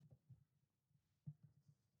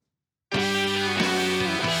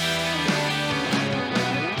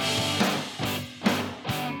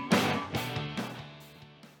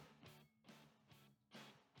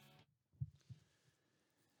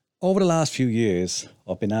Over the last few years,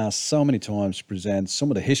 I've been asked so many times to present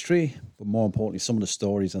some of the history, but more importantly, some of the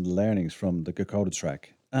stories and the learnings from the Kokoda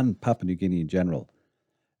Trek and Papua New Guinea in general.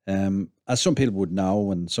 As some people would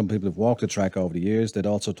know, and some people have walked the track over the years, they'd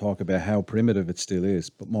also talk about how primitive it still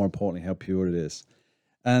is, but more importantly, how pure it is.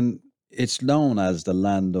 And it's known as the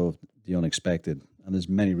land of the unexpected, and there's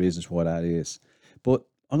many reasons why that is. But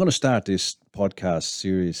I'm going to start this podcast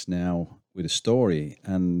series now with a story,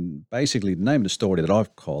 and basically the name of the story that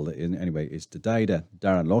I've called it in anyway is the day that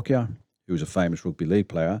Darren Lockyer, who was a famous rugby league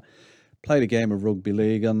player, played a game of rugby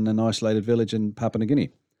league in an isolated village in Papua New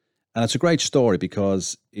Guinea. And it's a great story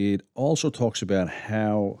because it also talks about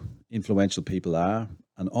how influential people are,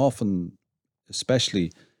 and often,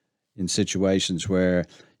 especially in situations where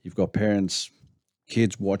you've got parents,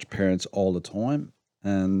 kids watch parents all the time,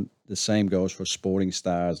 and the same goes for sporting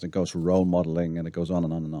stars, and it goes for role modeling, and it goes on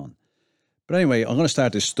and on and on. But anyway, I'm going to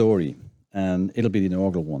start this story, and it'll be the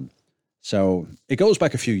inaugural one. So it goes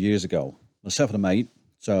back a few years ago. Myself and a mate,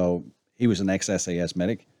 so he was an ex-SAS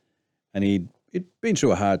medic, and he'd been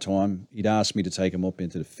through a hard time. He'd asked me to take him up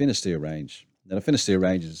into the Finisterre Range. Now, the Finisterre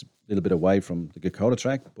Range is a little bit away from the Kokoda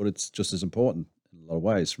Track, but it's just as important in a lot of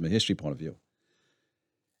ways from a history point of view.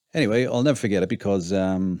 Anyway, I'll never forget it because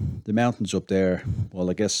the mountains up there, well,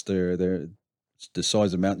 I guess they're the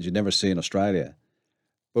size of mountains you'd never see in Australia.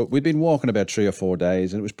 But we'd been walking about 3 or 4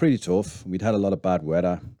 days, and it was pretty tough. We'd had a lot of bad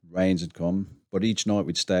weather, rains had come, but each night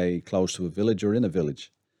we'd stay close to a village or in a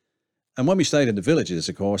village. And when we stayed in the villages,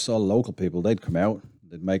 of course, all the local people, they'd come out,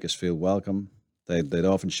 they'd make us feel welcome. They'd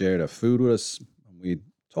often share their food with us, and we'd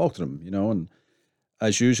talk to them, and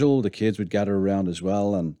as usual, the kids would gather around as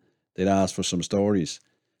well, and they'd ask for some stories.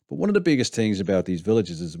 But one of the biggest things about these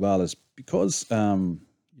villages as well is because,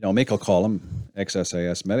 Mick, I'll call him,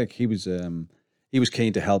 ex-SAS medic, he was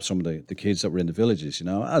keen to help some of the kids that were in the villages,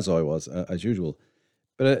 as I was, as usual.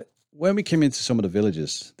 But when we came into some of the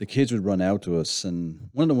villages, the kids would run out to us. And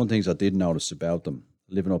one things I did notice about them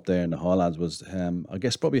living up there in the highlands was, I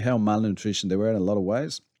guess, probably how malnutrition they were in a lot of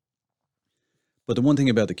ways. But the one thing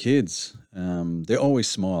about the kids, they always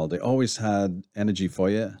smiled. They always had energy for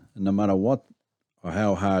you. And no matter what or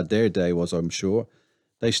how hard their day was, I'm sure,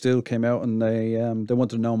 they still came out and they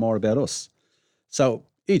wanted to know more about us. So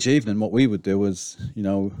each evening, what we would do was,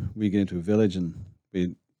 we get into a village and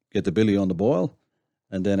we'd get the billy on the boil.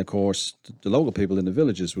 And then, of course, the local people in the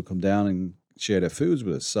villages would come down and share their foods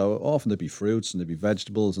with us. So often there'd be fruits and there'd be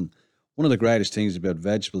vegetables. And one of the greatest things about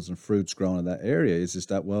vegetables and fruits grown in that area is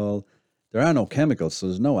that, well, there are no chemicals, so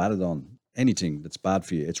there's no added on anything that's bad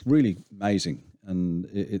for you. It's really amazing. And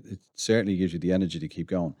it certainly gives you the energy to keep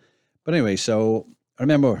going. But anyway, so I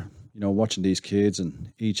remember, watching these kids,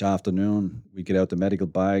 and each afternoon we'd get out the medical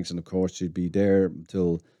bags, and of course you'd be there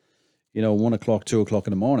until, 1 o'clock, 2 o'clock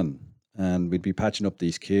in the morning, and we'd be patching up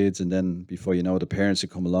these kids, and then before you know it, the parents would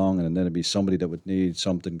come along, and then it'd be somebody that would need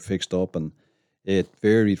something fixed up, and it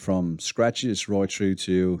varied from scratches right through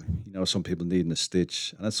to, some people needing a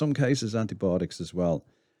stitch, and in some cases antibiotics as well,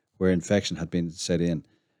 where infection had been set in.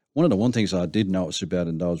 One things I did notice about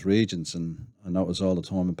in those regions, and I notice all the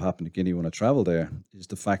time in Papua New Guinea when I travel there, is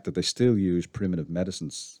the fact that they still use primitive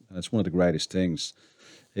medicines, and it's one of the greatest things.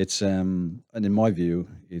 It's and in my view,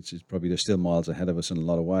 it's probably they're still miles ahead of us in a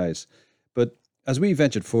lot of ways. But as we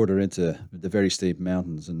ventured further into the very steep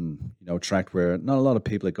mountains, and tracked where not a lot of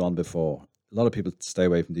people had gone before, a lot of people stay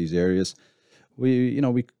away from these areas. We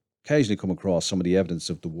occasionally come across some of the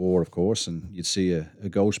evidence of the war, of course, and you'd see a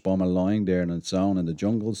ghost bomber lying there on its own in the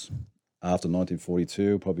jungles after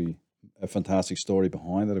 1942. Probably a fantastic story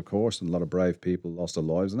behind it, of course, and a lot of brave people lost their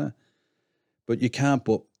lives in it. But you can't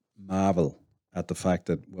but marvel at the fact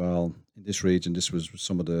that, well, in this region, this was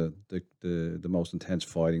some of the most intense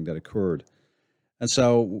fighting that occurred. And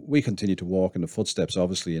so we continued to walk in the footsteps,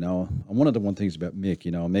 obviously, And one of the one things about Mick,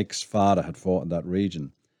 Mick's father had fought in that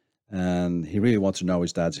region, and he really wanted to know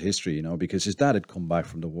his dad's history, because his dad had come back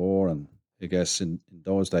from the war. And I guess in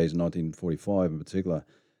those days, in 1945 in particular,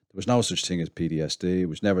 there was no such thing as PTSD. It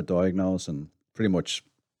was never diagnosed, and pretty much,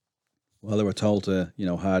 well, they were told to,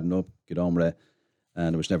 harden up, get on with it,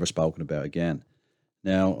 and it was never spoken about again.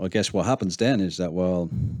 Now, I guess what happens then is that, well,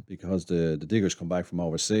 because the diggers come back from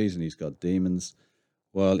overseas and he's got demons,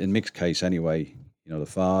 well, in Mick's case anyway, the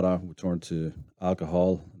father would turn to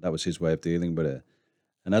alcohol. That was his way of dealing with it.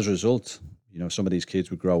 And as a result, some of these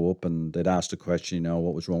kids would grow up and they'd ask the question,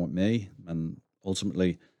 what was wrong with me? And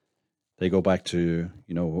ultimately, they go back to,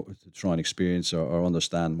 to try and experience or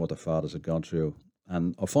understand what their fathers had gone through.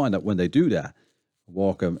 And I find that when they do that,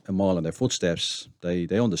 walk a mile in their footsteps, they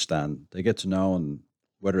understand, they get to know, and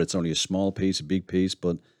whether it's only a small piece, a big piece,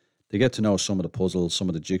 but they get to know some of the puzzles, some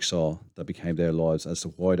of the jigsaw that became their lives as to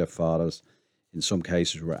why their fathers, in some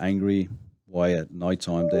cases, were angry, why at night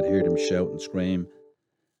time they'd hear them shout and scream,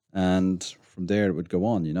 and from there it would go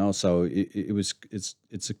on, you know. So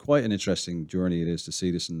it's a quite an interesting journey it is to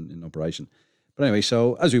see this in operation. But anyway,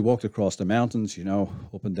 so as we walked across the mountains, you know,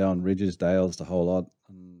 up and down ridges, dales, the whole lot,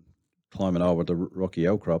 and climbing over the rocky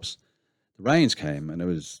outcrops, the rains came and it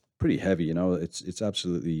was pretty heavy. You know, it's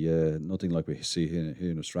absolutely nothing like we see here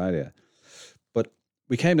in Australia. But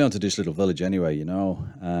we came down to this little village anyway, you know,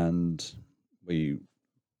 and we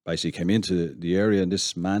basically came into the area, and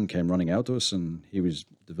this man came running out to us, and he was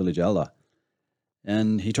the village elder.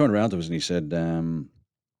 And he turned around to us and he said,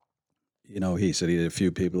 you know, he said he had a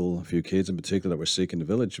few people, a few kids in particular that were sick in the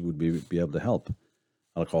village, would be able to help.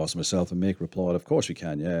 And of course, myself and Mick replied, "Of course we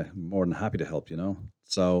can. Yeah, more than happy to help." You know,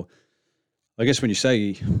 so I guess when you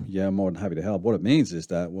say, "Yeah, more than happy to help," what it means is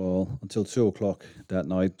that, well, until 2 o'clock that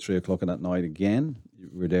night, 3 o'clock in that night again,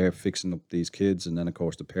 we're there fixing up these kids, and then of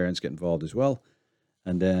course the parents get involved as well.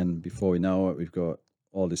 And then before we know it, we've got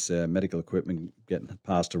all this medical equipment getting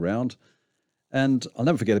passed around. And I'll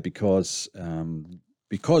never forget it because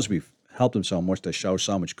we've helped them so much, they show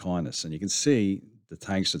so much kindness, and you can see the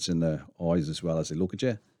thanks that's in their eyes as well as they look at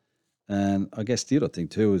you. And I guess the other thing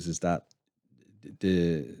too is that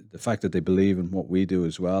the fact that they believe in what we do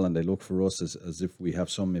as well, and they look for us as if we have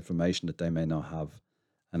some information that they may not have,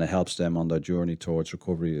 and it helps them on their journey towards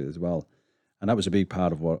recovery as well. And that was a big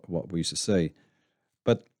part of what we used to say.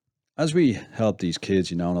 But as we help these kids,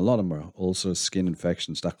 you know, and a lot of them are also skin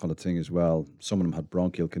infections, that kind of thing as well. Some of them had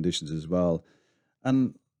bronchial conditions as well.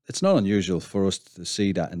 And it's not unusual for us to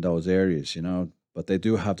see that in those areas, you know, but they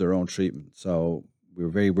do have their own treatment. So we were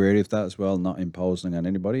very wary of that as well, not imposing on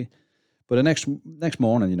anybody. But the next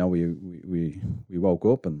morning, you know, we woke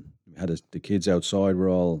up and we had the kids outside. We're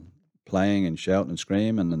all playing and shouting and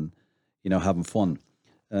screaming and, you know, having fun.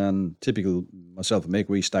 And typical myself and Mick,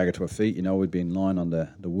 we staggered to our feet. You know, we'd been lying on the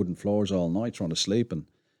wooden floors all night trying to sleep. And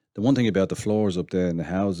the one thing about the floors up there in the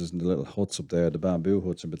houses and the little huts up there, the bamboo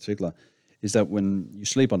huts in particular, is that when you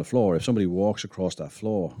sleep on the floor, if somebody walks across that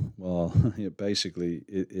floor, well, basically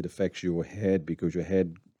it affects your head because your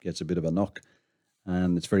head gets a bit of a knock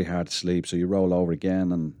and it's very hard to sleep. So you roll over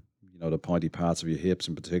again and, you know, the pointy parts of your hips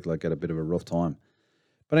in particular get a bit of a rough time.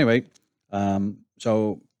 But anyway,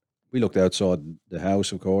 so we looked outside the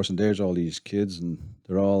house, of course, and there's all these kids and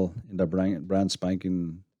they're all in their brand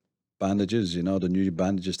spanking bandages, you know, the new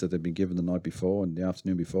bandages that they've been given the night before and the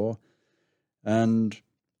afternoon before. And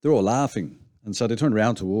they're all laughing. And so they turned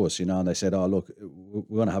around to us, you know, and they said, "Oh, look,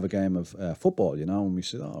 we're going to have a game of football," you know. And we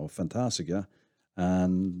said, "Oh, fantastic, yeah."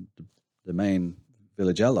 And the main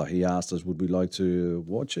village elder, he asked us, would we like to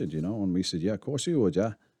watch it, you know? And we said, "Yeah, of course you would,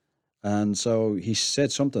 yeah." And so he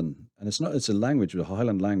said something, and it's a language, a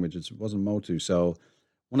Highland language. It wasn't Motu. So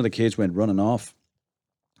one of the kids went running off,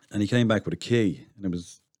 and he came back with a key, and it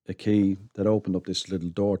was a key that opened up this little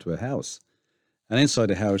door to a house. And inside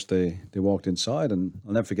the house, they walked inside, and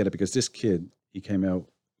I'll never forget it because this kid, he came out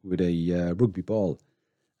with a rugby ball,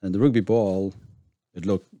 and the rugby ball, it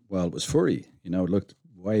looked, well, it was furry. You know, it looked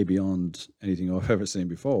way beyond anything I've ever seen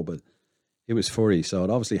before, but it was furry, so it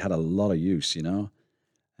obviously had a lot of use, you know.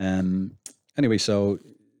 Um, anyway, so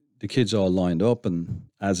the kids all lined up, and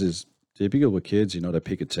as is typical with kids, you know, they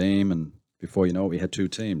pick a team, and before you know it, we had two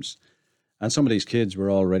teams. And some of these kids were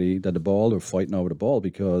already at the ball, they were fighting over the ball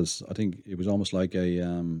because I think it was almost like a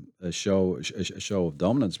show of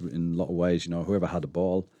dominance in a lot of ways. You know, whoever had the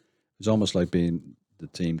ball was almost like being the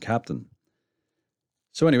team captain.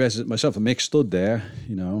 So, anyways, myself and Mick stood there,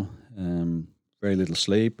 you know, very little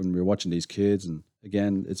sleep, and we were watching these kids. And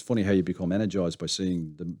again, it's funny how you become energized by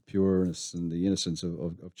seeing the pureness and the innocence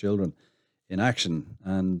of children in action.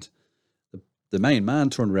 And the main man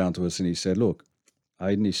turned around to us and he said, "Look,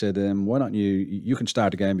 Aidan," he said, "why don't you can start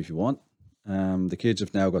the game if you want. The kids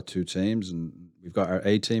have now got two teams, and we've got our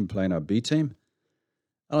A team playing our B team."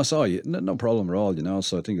 And I saw you, no problem at all, you know.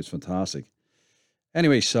 So I think it's fantastic.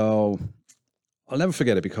 Anyway, so I'll never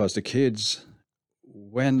forget it because the kids,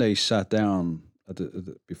 when they sat down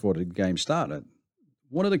before the game started,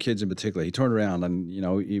 one of the kids in particular, he turned around and, you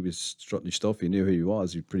know, he was strutting his stuff. He knew who he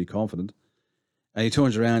was. He was pretty confident. And he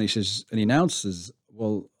turns around, he says, and he announces,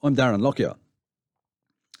 "Well, I'm Darren Lockyer."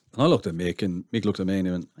 And I looked at Mick, and Mick looked at me, and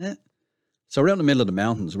he went, "Eh." So we're out in the middle of the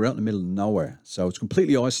mountains. We're out in the middle of nowhere. So it's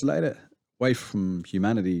completely isolated, away from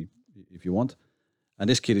humanity, if you want. And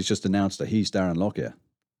this kid has just announced that he's Darren Lockyer.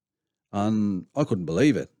 And I couldn't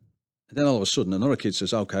believe it. And then all of a sudden, another kid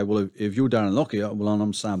says, "Okay, well, if you're Darren Lockyer, well,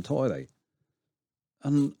 I'm Sam Toyley."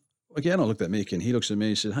 And again, I looked at Mick, and he looks at me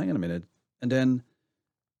and said, "Hang on a minute." And then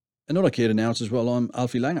another kid announces, "Well, I'm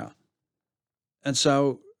Alfie Langer." And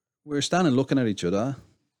so we were standing looking at each other,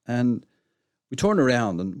 and we turned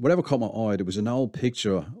around, and whatever caught my eye, there was an old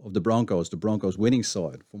picture of the Broncos winning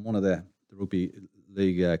side from one of the rugby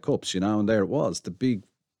league cups, and there it was, the big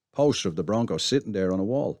poster of the Broncos sitting there on a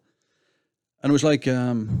wall. And it was like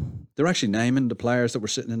they're actually naming the players that were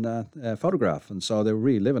sitting in that photograph. And so they were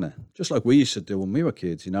really living it. Just like we used to do when we were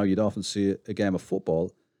kids. You'd often see a game of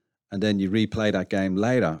football and then you replay that game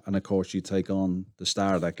later. And of course, you take on the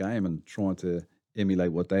star of that game and trying to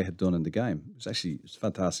emulate what they had done in the game. It's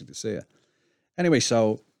fantastic to see it. Anyway,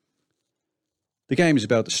 so the game is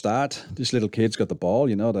about to start. This little kid's got the ball,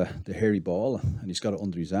 the hairy ball, and he's got it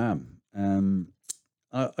under his arm.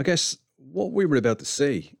 I guess what we were about to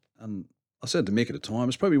see, and I said to Mick at the time,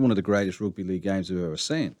 it's probably one of the greatest rugby league games I've ever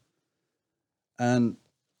seen. And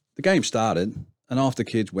the game started, and off the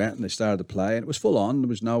kids went and they started to play, and it was full on. There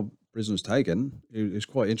was no prisoners taken. It was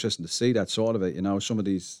quite interesting to see that sort of it. Some of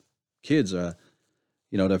these kids are,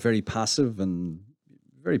 they're very passive and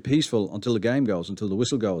very peaceful until the game goes, until the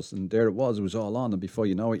whistle goes. And there it was all on. And before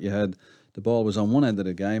you know it, you had the ball was on one end of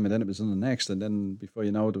the game and then it was on the next. And then before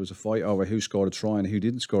you know it, there was a fight over who scored a try and who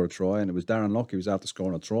didn't score a try. And it was Darren Lockyer who was after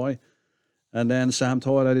scoring a try. And then Sam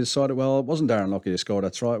Toyle decided, well, it wasn't Darren Lockyer who scored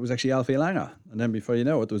that try. It was actually Alfie Langer. And then before you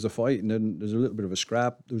know it, there was a fight and then there was a little bit of a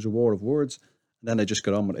scrap. There was a war of words. And then they just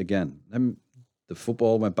got on with it again. Then the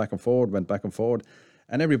football went back and forward.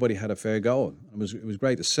 And everybody had a fair go. It was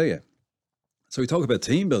great to see it. So we talk about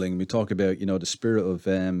team building. We talk about, the spirit of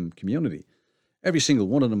community. Every single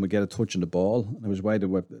one of them would get a touch on the ball. And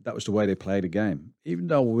that was the way they played the game. Even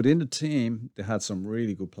though within the team, they had some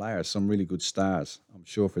really good players, some really good stars, I'm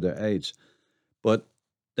sure, for their age. But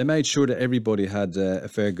they made sure that everybody had a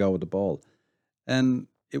fair go with the ball. And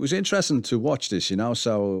it was interesting to watch this,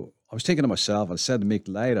 So I was thinking to myself, I said to Mick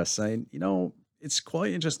later, saying, it's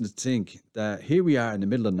quite interesting to think that here we are in the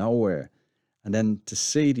middle of nowhere. And then to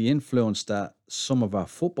see the influence that some of our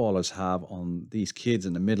footballers have on these kids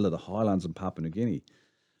in the middle of the highlands in Papua New Guinea.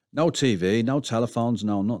 No TV, no telephones,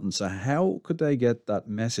 no nothing. So how could they get that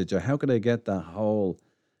message, or how could they get that whole,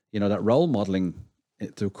 that role modelling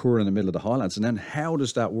to occur in the middle of the highlands? And then how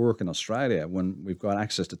does that work in Australia when we've got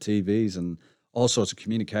access to TVs and all sorts of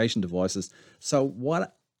communication devices? So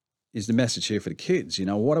what is the message here for the kids?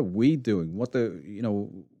 What are we doing?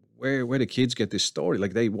 Where the kids get this story?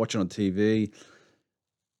 Like they watch it on TV.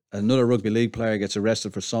 Another rugby league player gets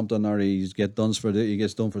arrested for something, or he gets done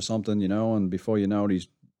for something, and before you know it,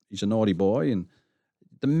 he's a naughty boy. And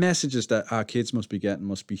the messages that our kids must be getting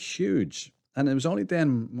must be huge. And it was only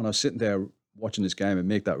then when I was sitting there watching this game and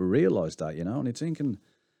make that we realised that, and it's thinking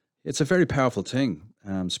it's a very powerful thing,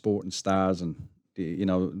 sport and stars and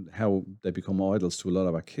how they become idols to a lot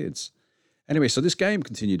of our kids. Anyway, so this game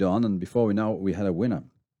continued on, and before we know it, we had a winner.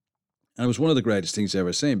 And it was one of the greatest things I've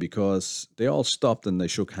ever seen because they all stopped and they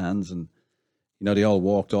shook hands and, they all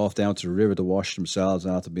walked off down to the river to wash themselves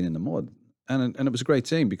after being in the mud. And it was a great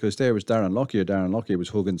team because there was Darren Lockyer. Darren Lockyer was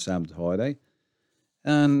hugging Sam Toyle.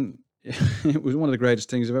 And it was one of the greatest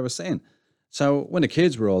things I've ever seen. So when the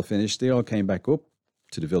kids were all finished, they all came back up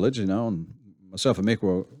to the village, and myself and Mick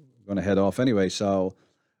were going to head off anyway. So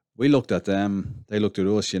we looked at them, they looked at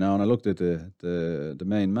us, and I looked at the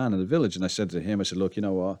main man in the village and I said to him, I said, look, you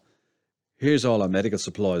know what? Here's all our medical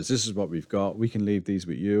supplies. This is what we've got. We can leave these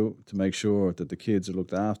with you to make sure that the kids are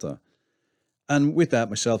looked after. And with that,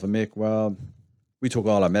 myself and Mick, well, we took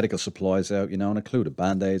all our medical supplies out, and included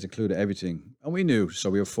Band-Aids, included everything. And we knew, so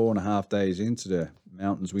we were 4.5 days into the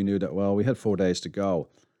mountains. We knew that, well, we had 4 days to go.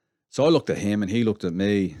 So I looked at him and he looked at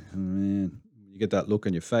me. Man, you get that look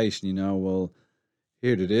on your face and well,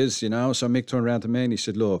 here it is, So Mick turned around to me and he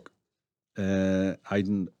said, look,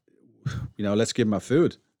 Hayden, let's give him our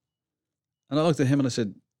food. And I looked at him and I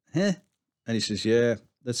said, huh? And he says, yeah,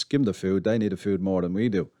 let's give them the food. They need the food more than we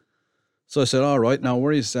do. So I said, all right, no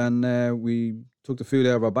worries. And we took the food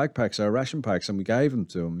out of our backpacks, our ration packs, and we gave them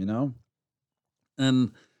to them,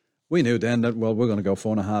 And we knew then that, well, we're going to go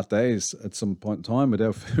 4.5 days at some point in time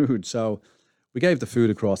without food. So we gave the food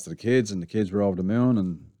across to the kids, and the kids were over the moon.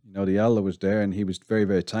 And, the elder was there, and he was very,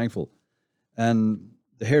 very thankful. And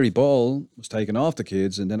the hairy ball was taken off the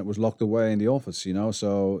kids, and then it was locked away in the office,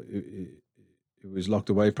 So it was locked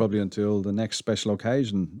away probably until the next special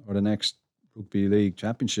occasion or the next rugby league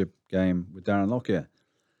championship game with Darren Lockyer.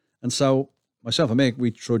 And so myself and Mick,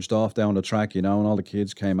 we trudged off down the track, and all the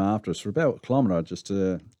kids came after us for about a kilometre just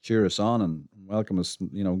to cheer us on and welcome us,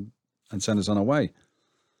 and send us on our way.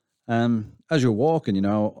 As you're walking,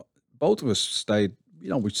 both of us stayed,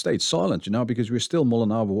 we stayed silent, because we were still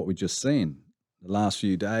mulling over what we'd just seen the last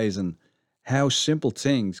few days and how simple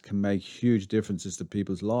things can make huge differences to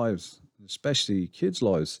people's lives, especially kids'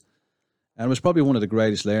 lives. And it was probably one of the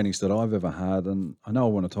greatest learnings that I've ever had. And I know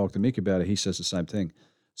when I talk to Mick about it, he says the same thing.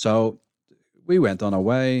 So we went on our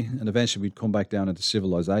way, and eventually we'd come back down into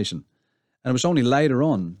civilization. And it was only later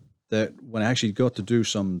on that when I actually got to do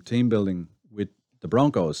some team building with the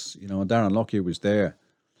Broncos, and Darren Lockyer was there,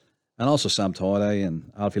 and also Sam Tidey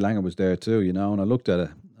and Alfie Langer was there too, and I looked at it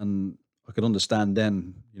and I could understand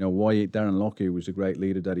then, why Darren Lockyer was the great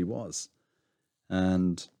leader that he was.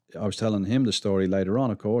 And I was telling him the story later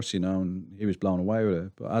on, of course, and he was blown away with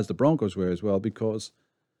it. But as the Broncos were as well, because,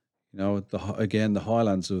 the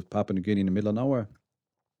highlands of Papua New Guinea in the middle of nowhere,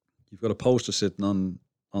 you've got a poster sitting on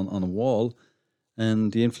a wall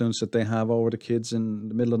and the influence that they have over the kids in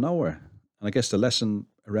the middle of nowhere. And I guess the lesson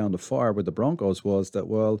around the fire with the Broncos was that,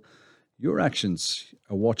 well, your actions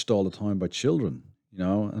are watched all the time by children,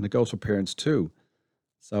 and it goes for parents too.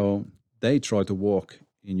 So they try to walk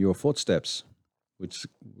in your footsteps, which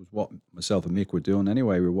was what myself and Mick were doing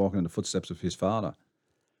anyway. We were walking in the footsteps of his father,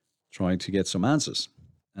 trying to get some answers.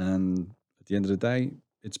 And at the end of the day,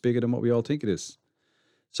 it's bigger than what we all think it is.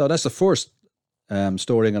 So that's the first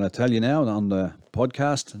story I'm going to tell you now on the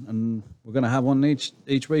podcast, and we're going to have one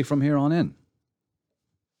each week from here on in.